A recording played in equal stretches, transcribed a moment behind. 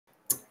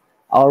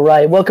All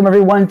right, welcome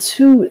everyone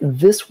to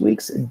this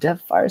week's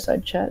Dev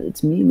Fireside Chat.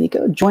 It's me,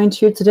 Miko, joined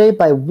here today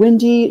by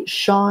Wendy,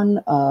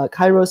 Sean,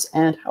 Kairos,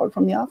 and Howard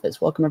from the office.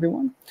 Welcome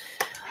everyone.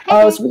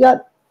 So we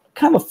got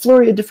kind of a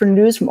flurry of different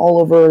news from all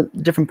over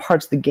different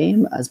parts of the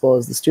game as well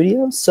as the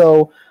studio.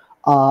 So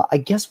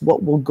I guess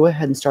what we'll go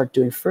ahead and start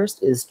doing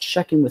first is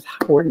check in with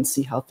Howard and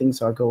see how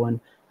things are going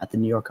at the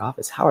New York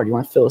office. Howard, you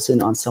want to fill us in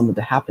on some of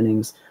the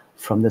happenings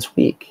from this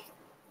week?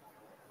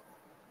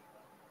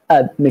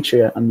 Make sure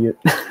you unmute.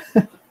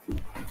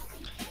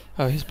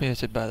 Oh, he's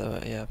muted, by the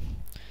way, yeah.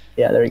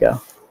 Yeah, there we go.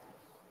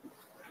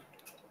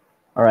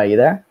 All right, you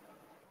there?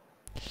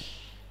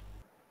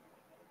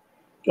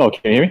 Oh, can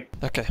you hear me?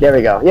 Okay. There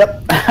we go.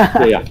 Yep.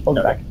 Yeah. Hold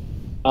it back.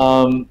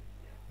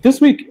 This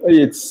week,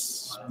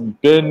 it's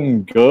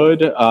been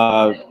good.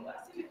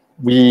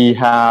 We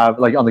have,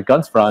 like, on the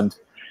guns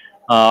front,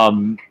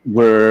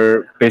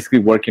 we're basically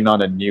working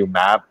on a new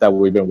map that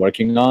we've been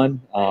working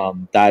on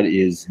that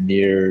is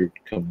near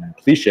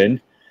completion.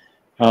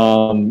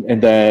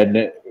 And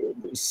then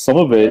some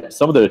of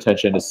the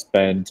attention is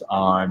spent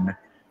on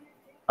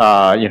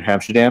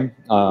Hamsterdam,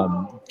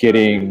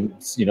 getting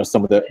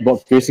some of the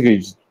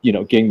basically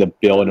getting the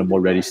build in a more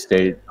ready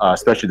state,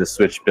 especially the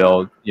Switch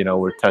build.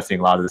 We're testing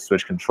a lot of the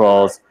Switch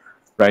controls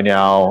right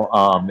now.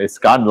 It's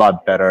gotten a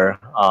lot better.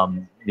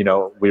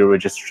 We were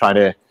just trying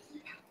to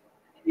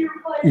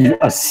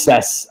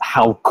assess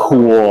how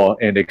cool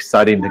and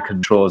exciting the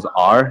controls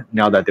are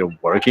now that they're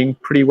working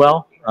pretty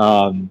well.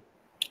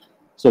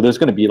 So there's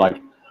going to be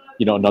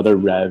another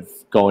rev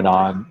going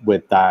on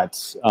with that.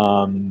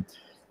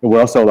 We're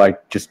also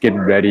just getting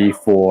ready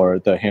for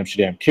the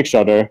Hamsterdam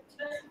Kickstarter,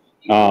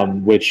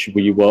 which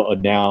we will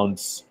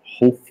announce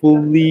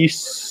hopefully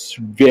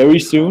very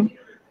soon.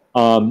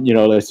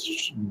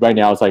 Right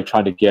now it's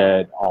trying to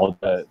get all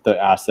the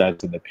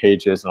assets and the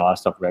pages and all that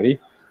stuff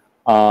ready.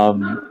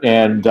 Well,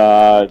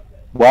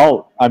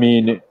 I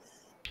mean,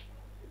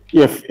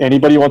 if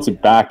anybody wants to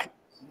back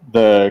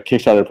the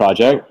Kickstarter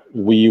project,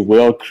 we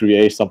will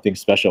create something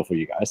special for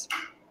you guys.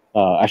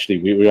 Actually,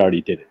 we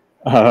already did it.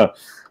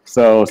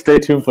 So stay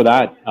tuned for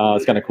that.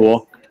 It's kind of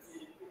cool.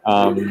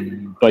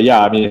 But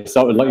yeah, I mean,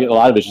 a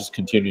lot of it's just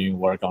continuing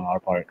work on our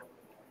part.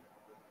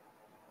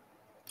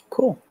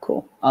 Cool.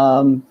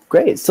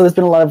 Great. So there's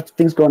been a lot of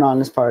things going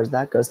on as far as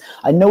that goes.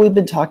 I know we've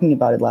been talking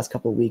about it the last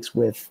couple of weeks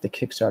with the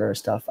Kickstarter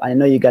stuff. I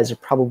know you guys are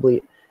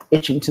probably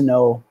itching to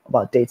know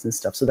about dates and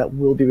stuff, so that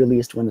will be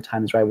released when the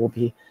time is right.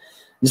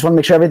 Just want to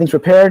make sure everything's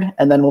prepared,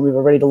 and then when we're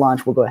ready to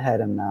launch, we'll go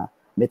ahead and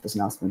make those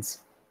announcements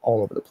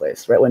all over the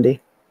place. Right, Wendy?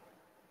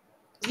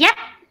 Yep.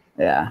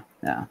 Yeah.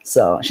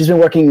 So she's been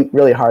working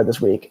really hard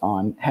this week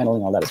on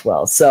handling all that as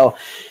well. So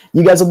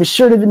you guys will be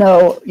sure to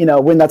know,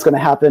 when that's going to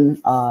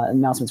happen.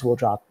 Announcements will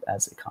drop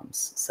as it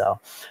comes. So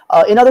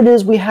in other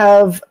news, we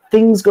have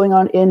things going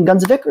on in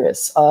Guns of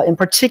Icarus. In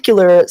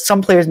particular,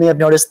 some players may have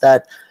noticed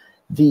that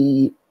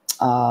the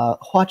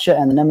Hwacha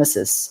and the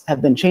Nemesis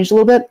have been changed a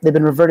little bit. They've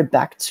been reverted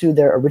back to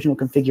their original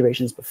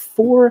configurations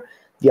before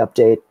the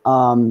update,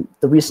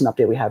 the recent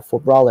update we had for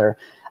Brawler.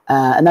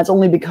 And that's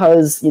only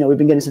because, we've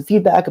been getting some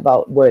feedback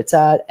about where it's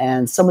at,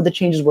 and some of the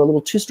changes were a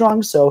little too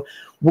strong. So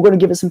we're going to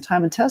give it some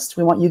time and test.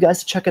 We want you guys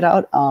to check it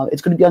out.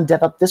 It's going to be on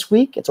DevUp this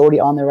week. It's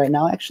already on there right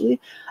now, actually.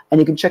 And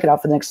you can check it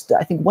out for the next,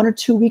 I think, 1 or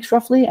 2 weeks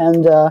roughly.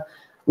 And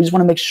we just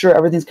want to make sure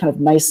everything's kind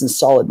of nice and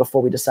solid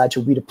before we decide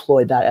to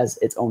redeploy that as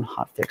its own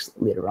hotfix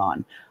later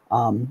on.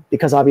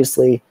 Because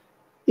obviously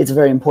it's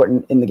very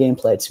important in the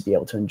gameplay to be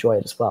able to enjoy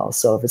it as well.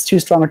 So if it's too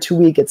strong or too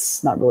weak,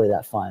 it's not really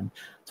that fun.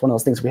 It's one of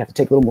those things we have to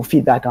take a little more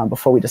feedback on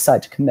before we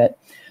decide to commit.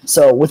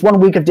 So with 1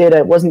 week of data,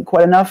 it wasn't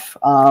quite enough.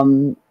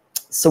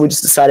 So we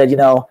just decided,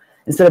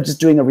 instead of just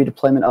doing a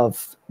redeployment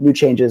of new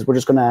changes, we're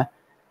just going to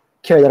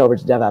carry that over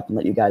to DevApp and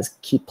let you guys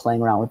keep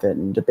playing around with it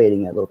and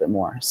debating it a little bit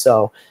more.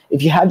 So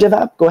if you have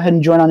DevApp, go ahead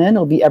and join on in.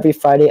 It'll be every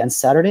Friday and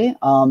Saturday.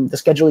 The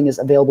scheduling is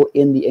available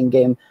in the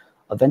in-game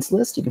events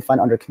list. You can find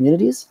it under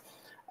communities.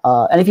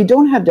 And if you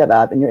don't have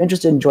DevApp and you're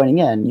interested in joining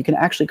in, you can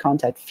actually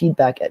contact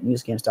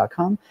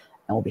feedback@musegames.com,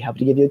 and we'll be happy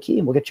to give you a key.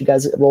 And we'll get you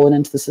guys rolling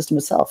into the system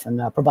itself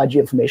and provide you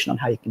information on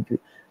how you can be,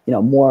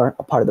 more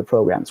a part of the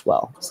program as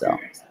well. So,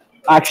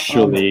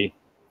 actually,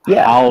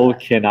 how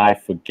can I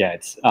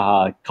forget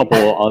some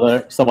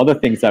other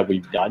things that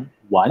we've done?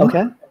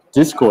 One,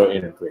 Discord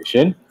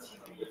integration.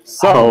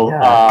 So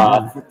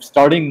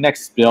starting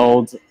next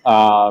build,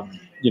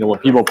 when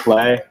people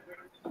play,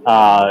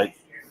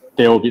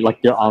 there will be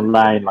their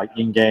online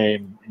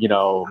in-game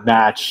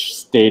match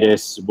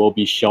status will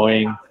be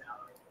showing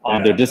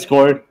on their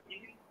Discord,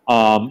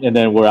 and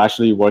then we're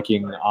actually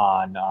working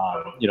on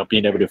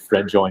being able to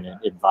friend join and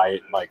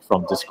invite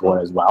from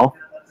Discord as well.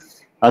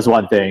 That's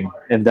one thing.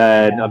 And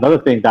then another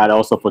thing that I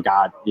also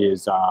forgot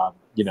is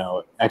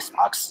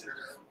Xbox,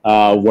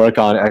 work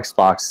on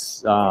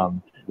Xbox.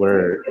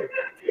 We're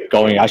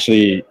going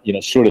actually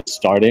short of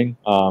starting,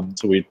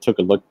 so we took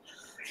a look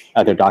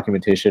at their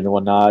documentation and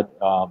whatnot.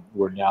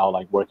 We're now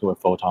working with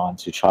Photon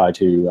to try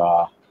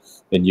to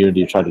in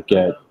Unity try to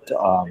get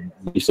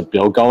at least a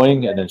build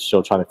going, and then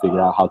still trying to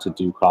figure out how to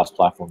do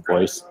cross-platform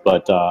voice.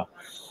 But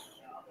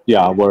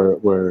yeah,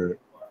 we're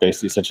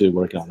basically essentially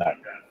working on that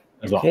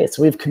as well. Okay,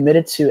 so we've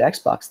committed to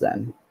Xbox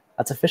then.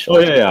 That's official. Oh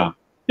yeah.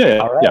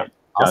 All right. Yeah.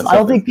 Awesome. I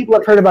don't think people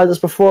have heard about this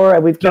before.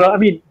 And I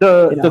mean,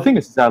 the thing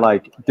is that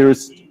like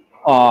there's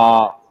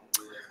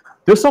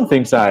some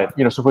things that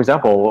So for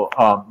example,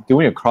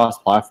 doing a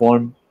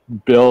cross-platform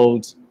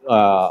build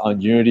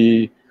on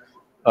Unity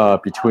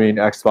between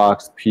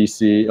Xbox,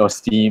 PC, or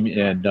Steam,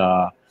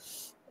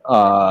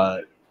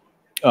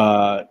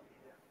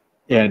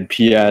 and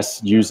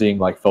PS using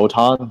like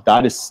Photon,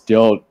 that is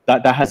still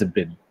that hasn't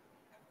been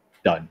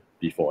done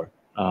before.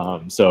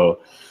 So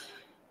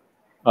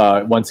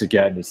once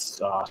again,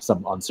 it's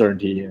some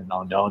uncertainty and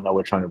unknown that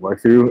we're trying to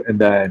work through. And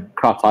then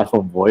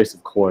cross-platform voice,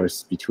 of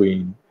course,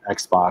 between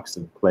Xbox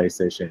and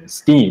PlayStation and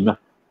Steam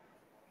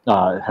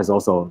has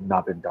also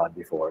not been done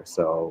before.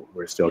 So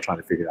we're still trying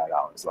to figure that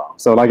out as well.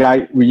 So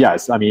like we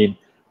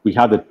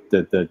have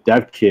the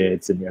dev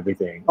kits and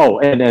everything. Oh,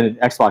 and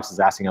Xbox is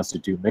asking us to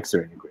do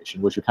Mixer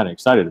integration, which we're kind of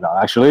excited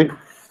about, actually.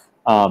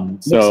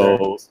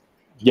 So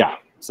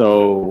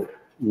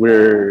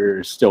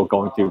we're still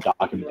going through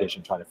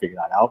documentation, trying to figure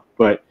that out.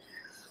 But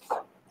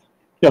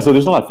yeah, so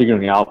there's a lot of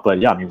figuring out.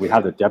 But yeah, I mean, we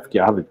have the dev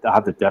kit. I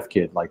have the dev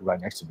kit like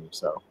right next to me.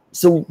 So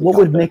what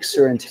would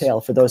Mixer entail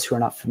for those who are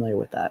not familiar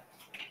with that?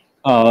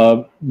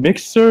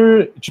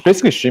 Mixer,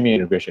 basically streaming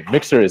integration.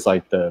 Mixer is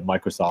like the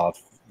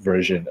Microsoft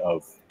version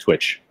of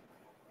Twitch.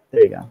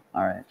 There you go.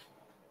 All right.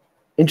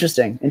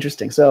 Interesting.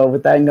 So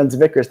with that in Guns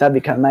of Icarus, that'd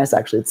be kind of nice,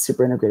 actually. It's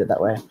super integrated that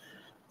way.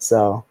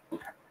 So,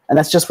 and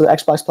that's just for the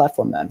Xbox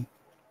platform then?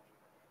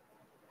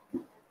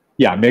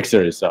 Yeah,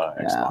 Mixer is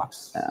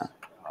Xbox. Yeah.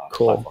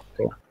 Cool.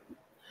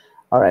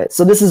 All right.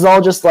 So this is all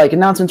just like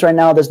announcements right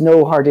now. There's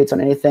no hard dates on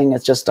anything.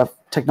 It's just stuff,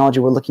 technology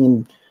we're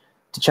looking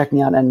to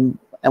checking out and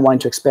wanting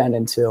to expand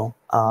into.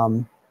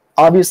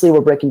 Obviously,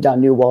 we're breaking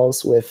down new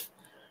walls with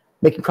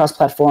making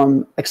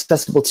cross-platform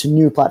accessible to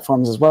new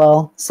platforms as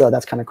well. So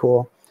that's kind of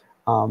cool.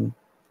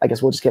 I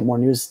guess we'll just get more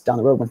news down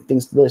the road when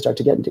things really start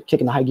to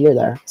kick into high gear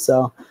there.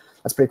 So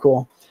that's pretty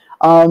cool.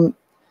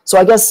 So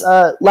I guess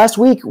last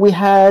week we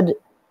had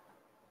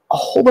a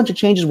whole bunch of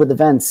changes with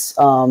events,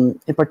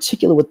 in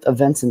particular with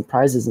events and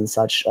prizes and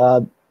such.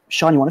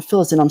 Sean, you want to fill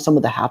us in on some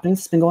of the happenings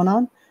that's been going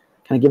on?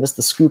 Kind of give us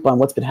the scoop on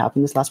what's been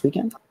happening this last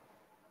weekend?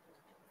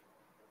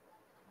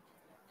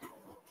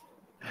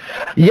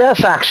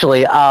 Yes,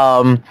 actually.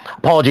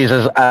 Apologies,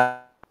 as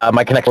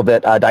my connect's a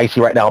bit dicey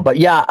right now. But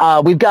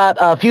yeah, we've got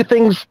a few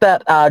things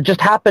that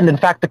just happened. In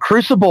fact, the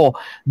Crucible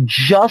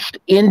just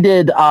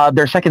ended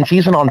their second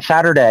season on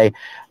Saturday.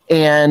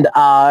 And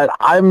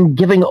I'm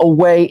giving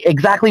away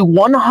exactly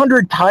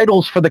 100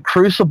 titles for the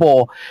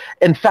Crucible.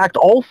 In fact,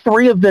 all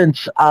 3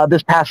 events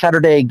this past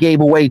Saturday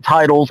gave away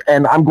titles,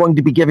 and I'm going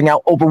to be giving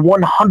out over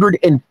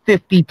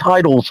 150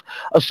 titles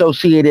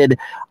associated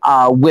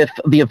with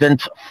the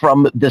events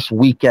from this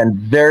weekend.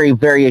 Very,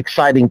 very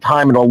exciting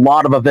time, and a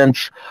lot of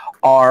events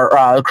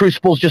are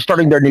Crucible's just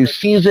starting their new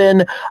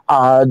season.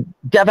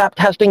 Dev app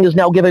testing is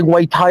now giving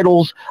away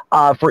titles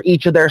for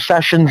each of their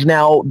sessions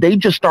now. They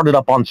just started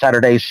up on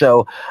Saturday.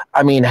 So,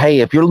 I mean, hey,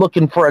 if you're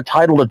looking for a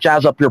title to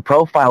jazz up your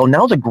profile,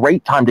 now's a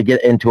great time to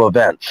get into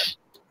events.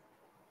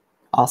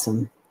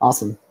 Awesome.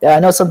 Yeah,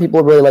 I know some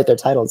people really like their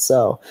titles,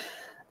 so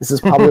this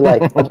is probably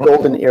like a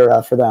golden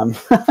era for them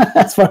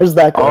as far as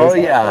that goes. Oh,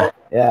 yeah.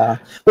 Yeah.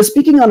 But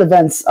speaking on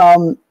events,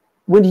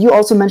 Wendy, you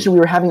also mentioned we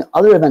were having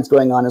other events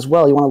going on as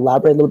well. You want to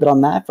elaborate a little bit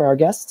on that for our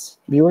guests,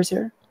 viewers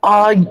here?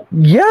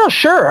 Yeah,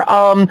 sure.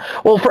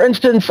 Well, for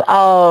instance,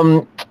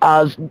 you'll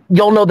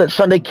know that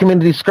Sunday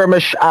Community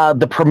Skirmish,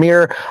 the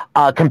premier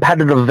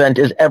competitive event,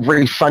 is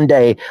every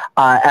Sunday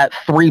at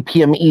 3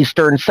 p.m.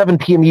 Eastern, 7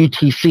 p.m.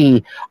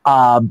 UTC.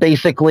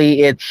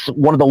 Basically, it's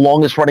one of the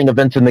longest running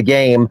events in the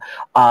game.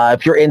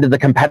 If you're into the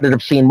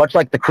competitive scene, much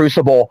like the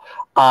Crucible,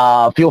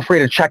 feel free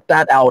to check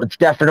that out. It's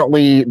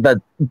definitely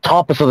the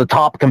toppest of the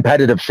top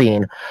competitive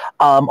scene.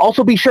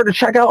 Also, be sure to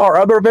check out our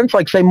other events,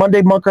 like, say,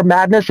 Monday Bunker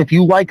Madness. If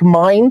you like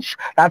mines,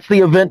 that's the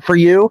event for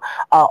you.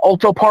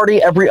 Alto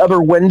Party every other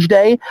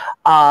Wednesday.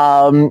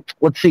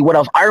 Let's see, what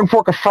else? Iron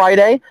Fork of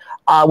Friday,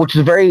 which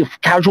is a very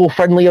casual,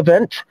 friendly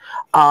event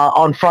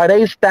on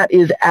Fridays. That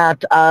is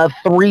at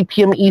 3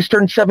 p.m.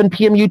 Eastern, 7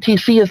 p.m.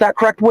 UTC. Is that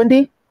correct,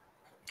 Wendy?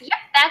 Yep,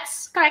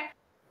 that's correct.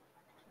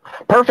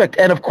 Perfect.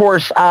 And of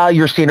course,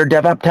 your standard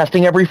dev app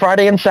testing every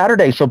Friday and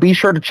Saturday. So be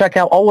sure to check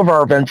out all of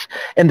our events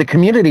in the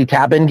community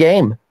tab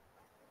in-game.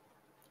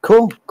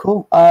 Cool.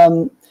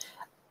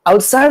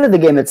 Outside of the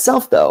game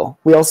itself, though,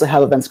 we also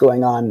have events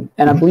going on.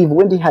 And I believe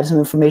Wendy had some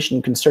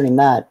information concerning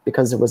that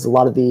because there was a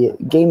lot of the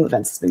game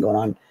events that's been going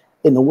on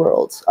in the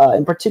world.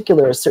 In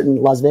particular, a certain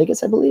Las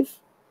Vegas, I believe.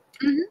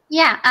 Mm-hmm.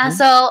 Yeah.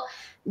 So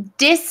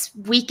this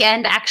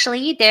weekend,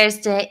 actually, there's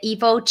the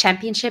Evo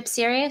Championship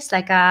Series,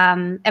 like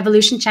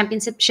Evolution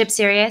Championship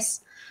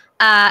Series.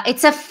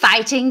 It's a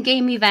fighting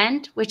game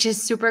event, which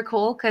is super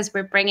cool because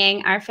we're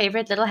bringing our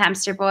favorite little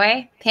hamster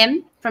boy,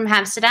 Pim, from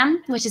Hamsterdam,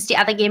 which is the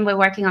other game we're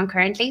working on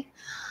currently.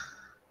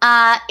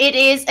 It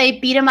is a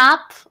beat 'em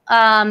up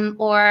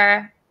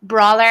or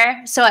brawler.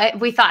 So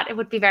we thought it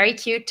would be very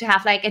cute to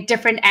have like a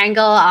different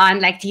angle on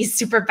like these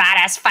super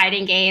badass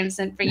fighting games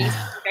and bringing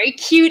very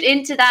cute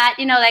into that.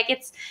 You know, like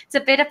it's a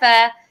bit of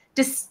a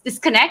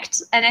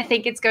disconnect, and I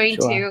think it's going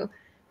to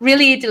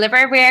really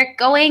deliver. We're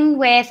going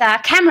with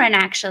Cameron,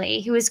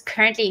 actually, who is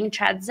currently in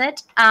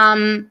transit.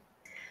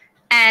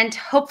 And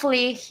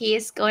hopefully he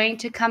is going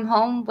to come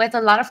home with a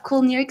lot of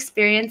cool new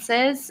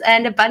experiences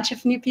and a bunch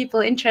of new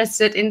people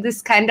interested in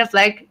this kind of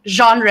like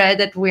genre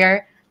that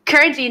we're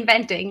currently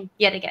inventing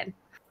yet again.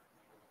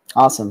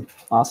 Awesome.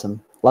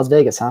 Awesome. Las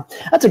Vegas, huh?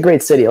 That's a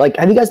great city. Like,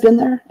 have you guys been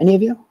there? Any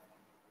of you?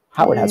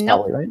 Howard has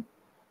probably, right?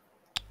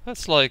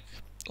 That's like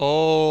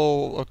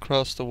all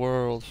across the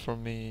world for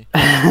me.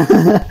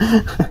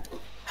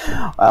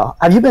 Well,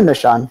 have you been there,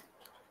 Sean?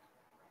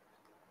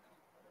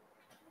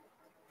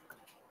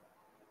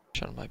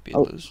 Sean might be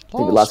I think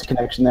we lost a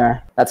connection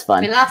there. That's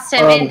fine. We lost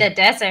him in the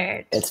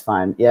desert. It's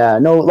fine. Yeah,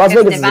 no, Las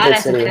Vegas is a good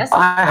city.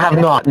 I have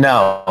not,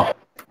 no.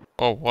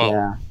 Oh, wow.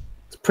 Yeah,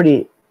 it's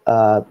pretty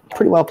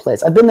well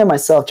placed. I've been there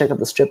myself, checked out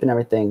the strip and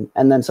everything,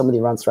 and then some of the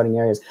around surrounding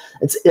areas.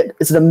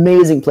 It's an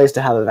amazing place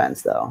to have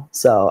events, though.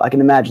 So I can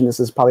imagine this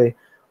is probably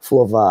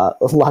full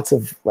of lots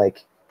of,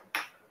 like,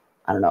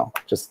 I don't know,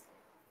 just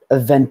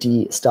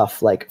eventy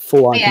stuff, like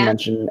full-on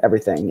convention,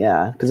 everything.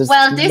 Yeah, because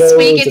this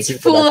week it's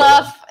full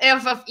of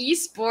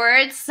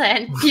esports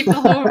and people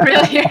who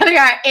really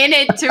are in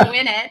it to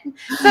win it.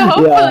 So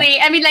hopefully,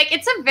 I mean, like,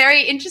 it's a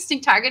very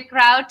interesting target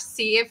crowd to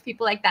see if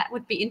people like that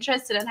would be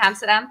interested in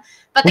Hamsterdam.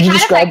 But would you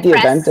describe the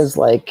event as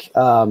like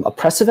a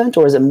press event,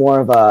 or is it more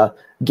of a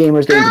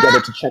gamers getting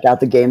together to check out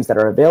the games that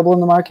are available in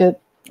the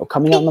market or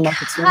coming out in the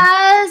market soon?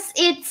 Because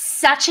it's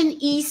such an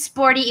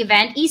esporty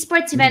event.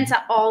 Esports events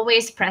are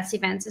always press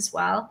events as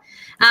well.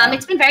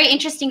 It's been very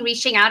interesting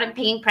reaching out and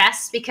pinging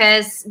press,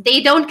 because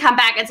they don't come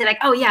back and say like,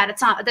 oh yeah,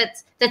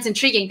 that's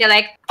intriguing. They're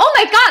like, oh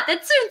my god,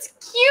 that sounds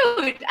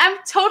cute. I'm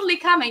totally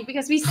coming,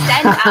 because we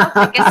stand out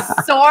like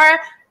a sore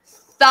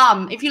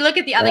thumb. If you look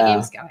at the other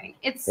games going,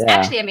 it's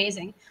actually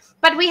amazing.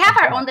 But we have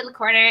our own little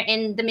corner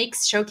in the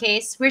Mix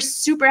Showcase. We're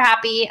super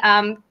happy.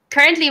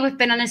 Currently, we've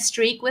been on a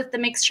streak with the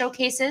Mix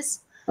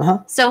Showcases.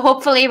 So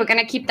hopefully we're going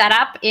to keep that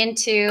up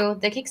into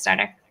the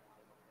Kickstarter.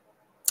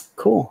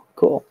 Cool.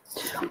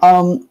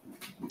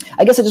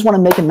 I guess I just want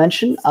to make a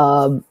mention.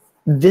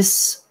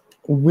 This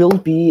will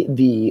be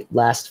the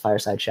last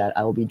Fireside Chat.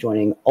 I will be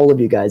joining all of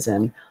you guys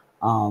in.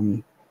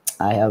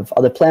 I have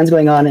other plans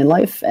going on in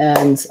life,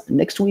 and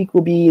next week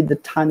will be the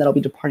time that I'll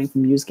be departing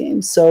from Muse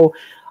Games. So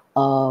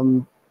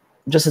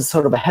just as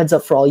sort of a heads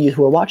up for all you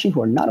who are watching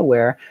who are not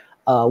aware,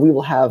 we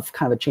will have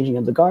kind of a changing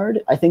of the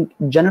guard. I think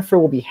Jennifer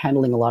will be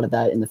handling a lot of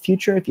that in the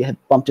future. If you had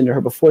bumped into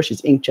her before,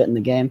 she's Inkjet in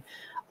the game.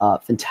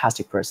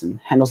 Fantastic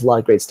person, handles a lot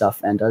of great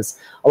stuff, and does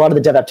a lot of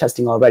the dev app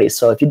testing already.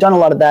 So if you've done a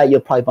lot of that,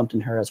 you'll probably bumped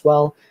into her as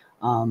well.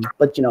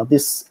 But you know,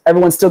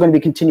 everyone's still going to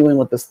be continuing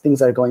with the things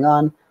that are going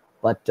on.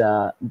 But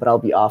I'll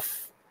be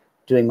off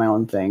doing my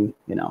own thing,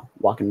 you know,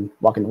 walking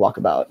the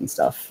walkabout and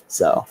stuff.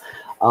 So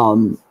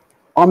on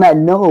that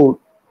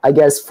note, I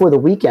guess for the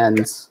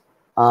weekends,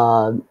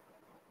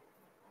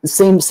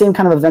 same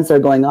kind of events that are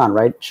going on,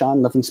 right,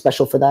 Sean? Nothing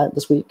special for that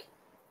this week?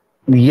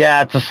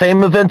 Yeah, it's the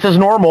same events as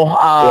normal.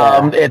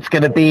 It's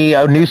going to be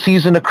a new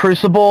season of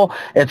Crucible.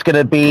 It's going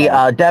to be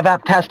dev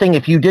app testing.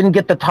 If you didn't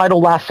get the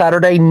title last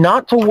Saturday,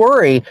 not to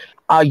worry.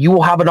 You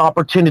will have a new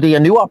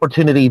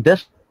opportunity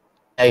this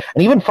day,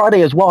 and even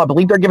Friday as well. I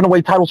believe they're giving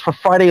away titles for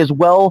Friday as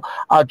well.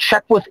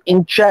 Check with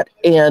Inkjet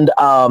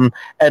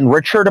and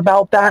Richard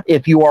about that.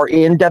 If you are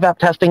in dev app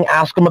testing,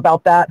 ask them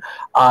about that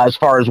as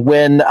far as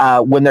when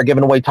they're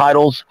giving away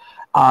titles.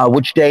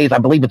 Which days? I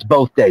believe it's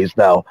both days,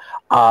 though.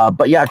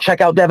 But yeah, check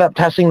out Dev App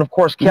Testing. And of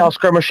course, Chaos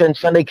Skirmish and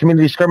Sunday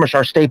Community Skirmish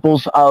are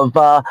staples of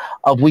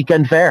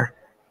Weekend Fair.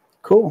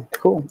 Cool.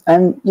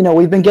 And, you know,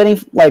 we've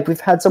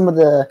had some of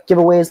the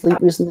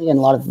giveaways recently and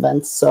a lot of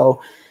events.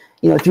 So,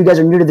 you know, if you guys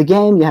are new to the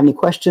game, you have any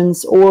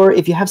questions, or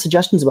if you have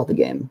suggestions about the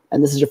game,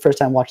 and this is your first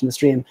time watching the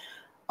stream,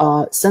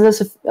 send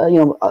us,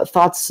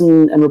 thoughts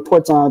and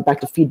reports back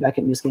to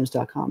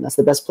feedback@musegames.com. That's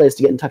the best place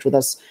to get in touch with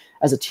us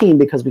as a team,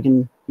 because we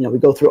can, we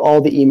go through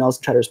all the emails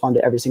and try to respond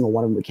to every single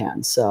one of them we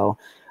can. So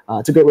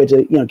it's a great way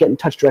to, get in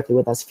touch directly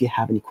with us if you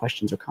have any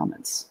questions or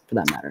comments, for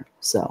that matter.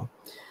 So,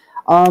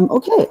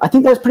 okay, I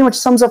think that pretty much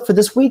sums up for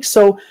this week.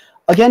 So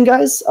again,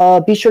 guys,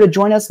 be sure to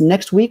join us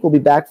next week. We'll be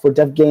back for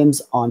Dev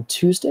Games on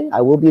Tuesday.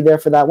 I will be there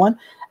for that one.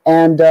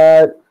 And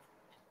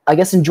I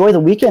guess enjoy the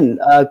weekend.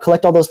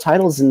 Collect all those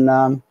titles and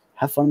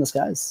have fun in the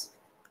skies.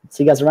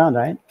 See you guys around,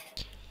 all right?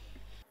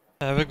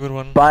 Have a good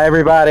one. Bye,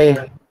 everybody.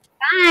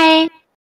 Bye.